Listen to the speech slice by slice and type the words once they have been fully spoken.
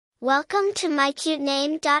Welcome to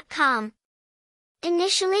mycutename.com.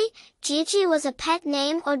 Initially, Gigi was a pet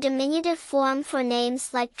name or diminutive form for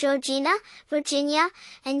names like Georgina, Virginia,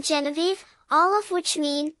 and Genevieve, all of which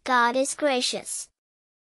mean God is gracious.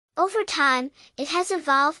 Over time, it has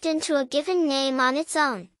evolved into a given name on its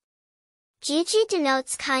own. Gigi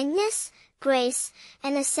denotes kindness, grace,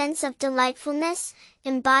 and a sense of delightfulness,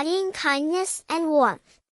 embodying kindness and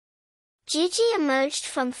warmth. Gigi emerged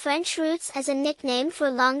from French roots as a nickname for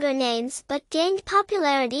longer names but gained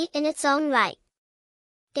popularity in its own right.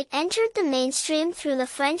 It entered the mainstream through the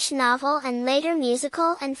French novel and later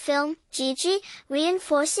musical and film, Gigi,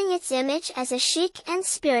 reinforcing its image as a chic and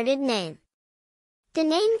spirited name. The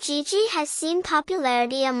name Gigi has seen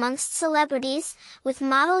popularity amongst celebrities, with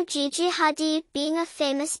model Gigi Hadid being a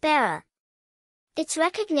famous bearer. Its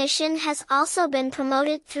recognition has also been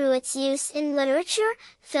promoted through its use in literature,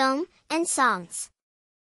 film, and songs.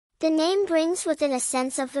 The name brings with it a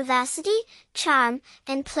sense of vivacity, charm,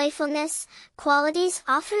 and playfulness, qualities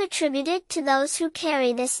often attributed to those who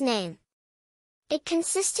carry this name. It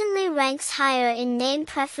consistently ranks higher in name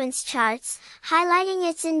preference charts, highlighting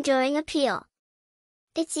its enduring appeal.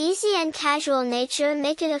 Its easy and casual nature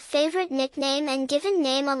make it a favorite nickname and given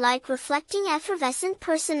name alike, reflecting effervescent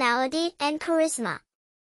personality and charisma.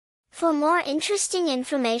 For more interesting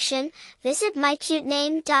information, visit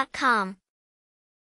mycutename.com.